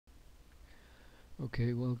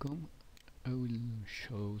Okay, welcome. I will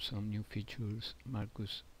show some new features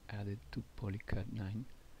Marcus added to PolyCAD 9.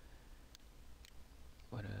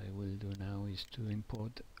 What I will do now is to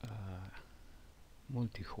import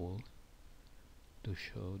Multihull to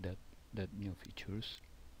show that new features.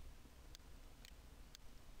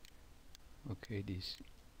 Okay, this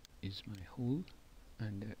is my hull,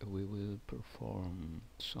 and we will perform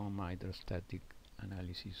some hydrostatic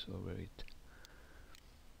analysis over it.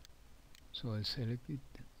 So I'll select it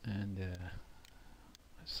and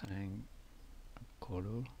assign a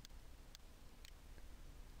color,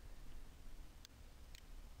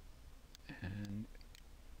 and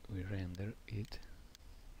we render it.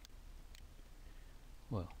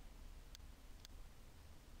 Well,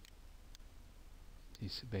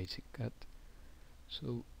 this basic cut.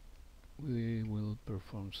 So we will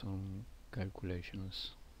perform some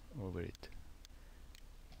calculations over it.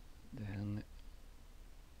 Then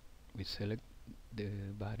we select the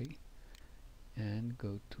body and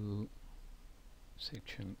go to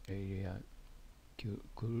section area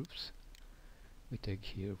curves. We take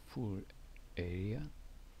here full area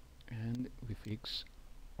and we fix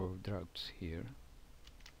our drugs here.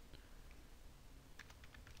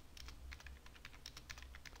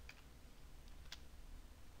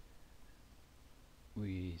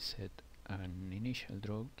 We set an initial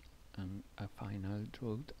drug and a final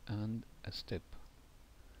drug and a step,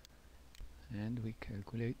 and we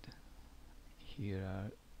calculate. Here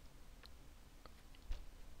are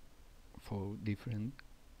 4 different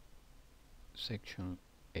section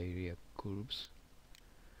area curves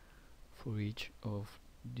for each of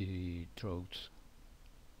the drugs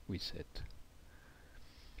we set.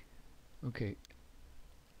 Okay,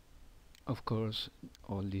 of course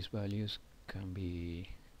all these values can be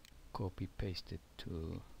copy pasted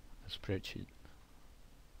to a spreadsheet.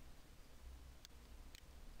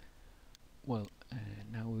 Well,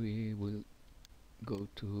 now we will go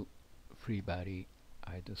to free body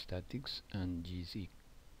hydrostatics and GZ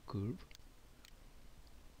curve,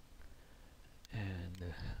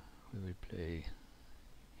 and we will play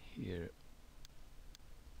here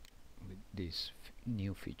with these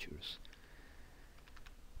new features.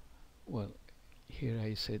 Well, here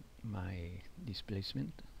I set my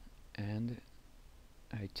displacement and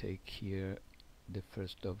I take here the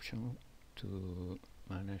first option to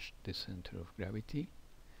manage the center of gravity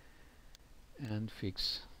and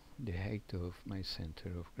fix the height of my center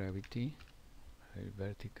of gravity, my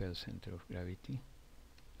vertical center of gravity.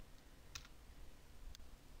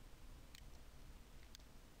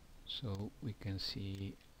 So we can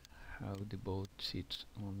see how the boat sits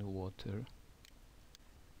on the water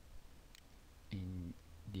in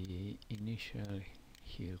the initial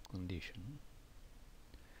heel condition.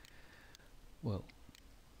 Well,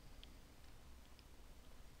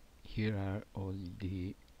 here are all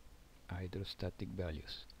the hydrostatic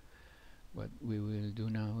values. What we will do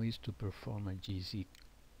now is to perform a GZ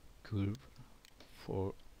curve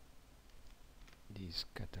for this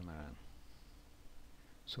catamaran.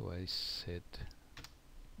 So I set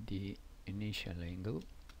the initial angle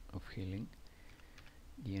of heeling,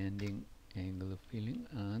 the ending angle of heeling,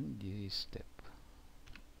 and the step.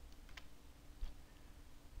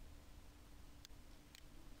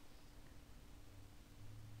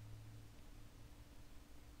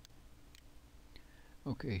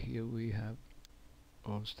 Okay, here we have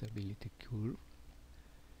our stability curve,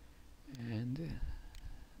 and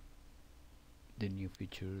the new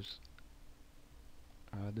features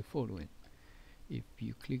are the following. If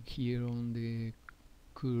you click here on the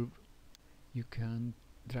curve, you can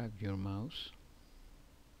drag your mouse.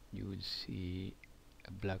 You will see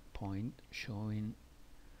a black point showing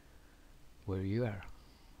where you are,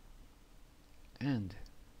 and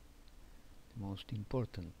the most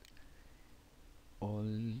important, all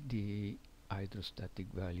the hydrostatic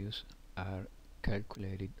values are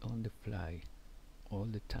calculated on the fly all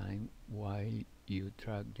the time while you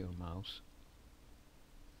drag your mouse.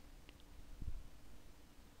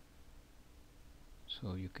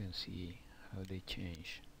 So you can see how they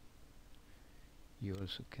change. You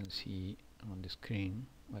also can see on the screen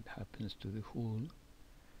what happens to the hull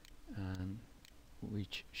and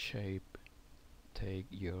which shape take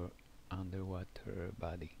your underwater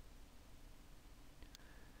body.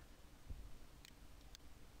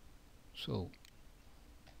 So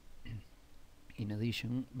in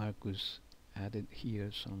addition, Marcus added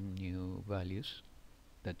here some new values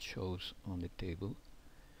that shows on the table.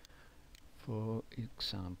 For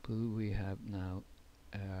example, we have now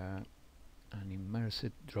an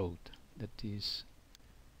immersed draw, that is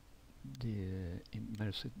the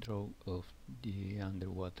immersed draw of the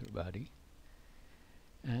underwater body,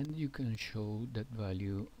 and you can show that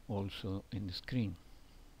value also in the screen.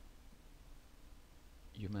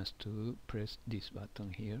 You must press this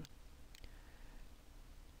button here,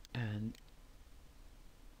 and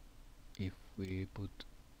if we put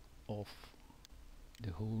off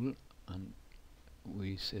the hull and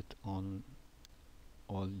we set on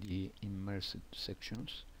all the immersed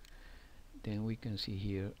sections, then we can see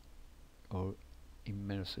here our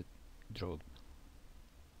immersed draft,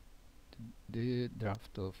 the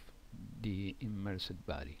draft of the immersed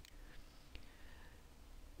body.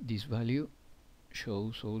 This value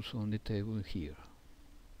shows also on the table here,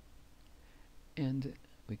 and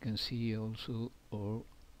we can see also our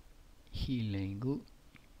heel angle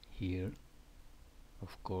here,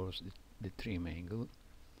 of course the trim angle,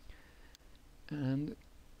 and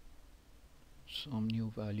some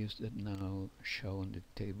new values that now show on the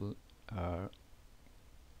table are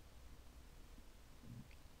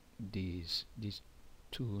these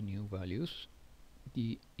two new values: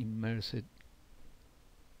 the immersed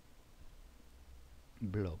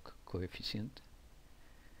block coefficient,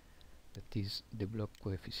 that is the block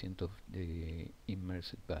coefficient of the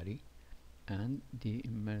immersed body, and the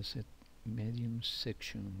immersed medium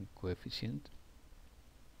section coefficient,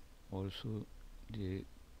 also the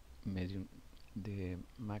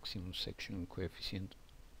maximum section coefficient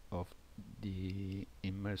of the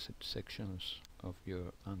immersed sections of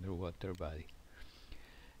your underwater body,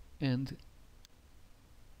 and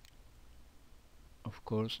of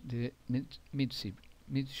course the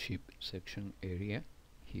midship section area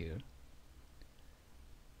here,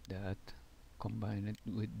 that combined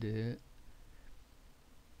with the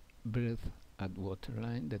breadth at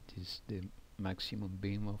waterline, that is the maximum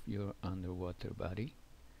beam of your underwater body,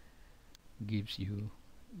 gives you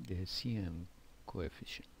the CM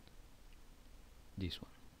coefficient, this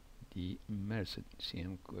one, the immersed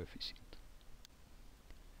CM coefficient.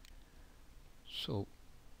 So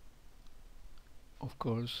of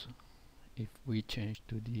course, if we change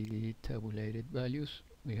to the tabulated values,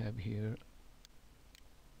 we have here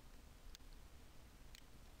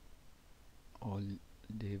all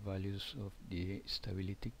the values of the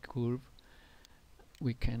stability curve.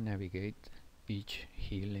 We can navigate each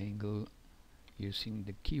heel angle using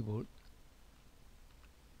the keyboard,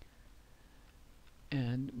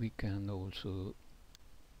 and we can also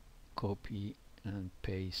copy and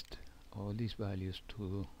paste all these values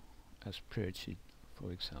to a spreadsheet,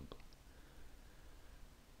 for example.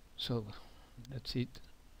 So that's it.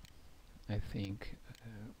 I think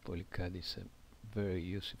PolyCAD is a very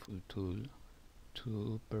useful tool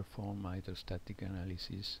to perform hydrostatic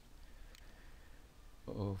analysis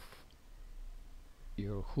of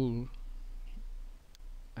your hull.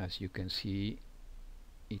 As you can see,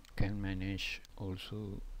 it can manage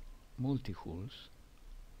also multi-hulls,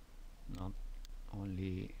 not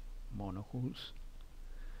only mono-hulls,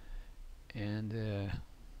 and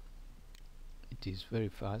it is very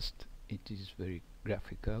fast, it is very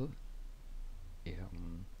graphical,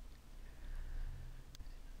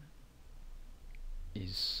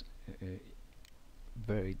 is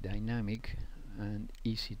very dynamic and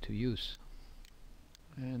easy to use,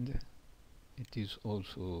 and it is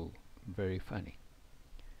also very funny.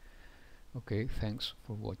 Okay, thanks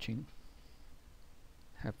for watching.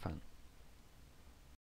 Have fun.